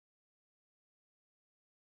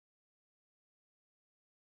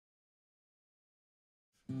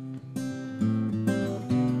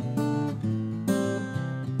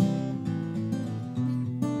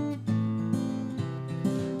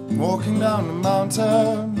Walking down the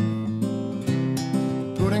mountain,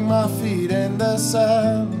 putting my feet in the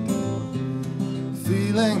sand,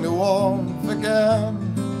 feeling the warmth again,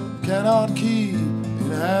 cannot keep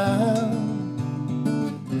in hand.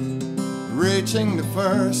 Reaching the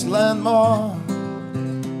first landmark,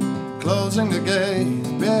 closing the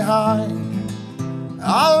gate behind.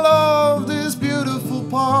 I love this beautiful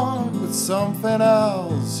park, but something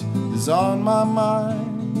else is on my mind.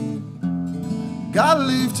 Gotta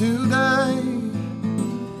leave today,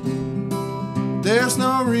 there's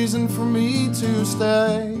no reason for me to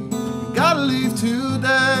stay. Gotta leave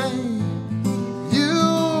today,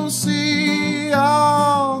 you'll see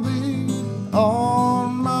I'll be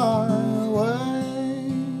on my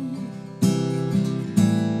way.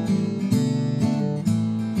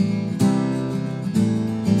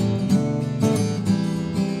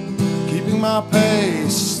 Keeping my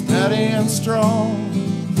pace steady and strong,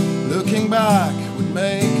 looking back would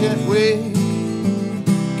make it weak.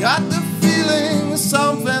 Got the feeling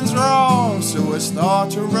something's wrong, so I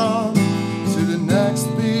start to run to the next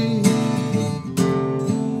beat.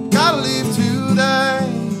 Gotta leave today,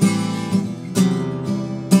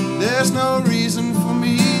 there's no reason for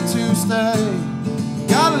me to stay.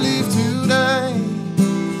 Gotta leave today,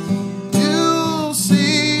 you'll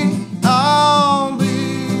see I'll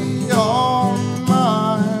be on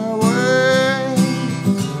my way.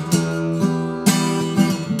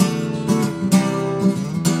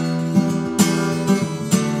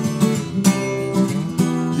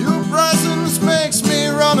 Your presence makes me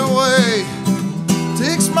run away,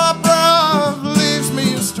 takes my breath, leaves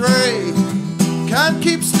me astray. Can't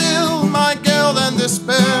keep still, my guilt and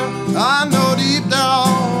despair. I know deep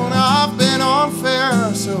down I've been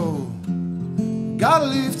unfair, so gotta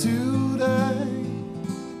leave today.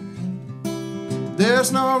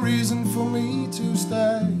 There's no reason for me to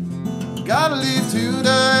stay. Gotta leave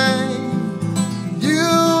today.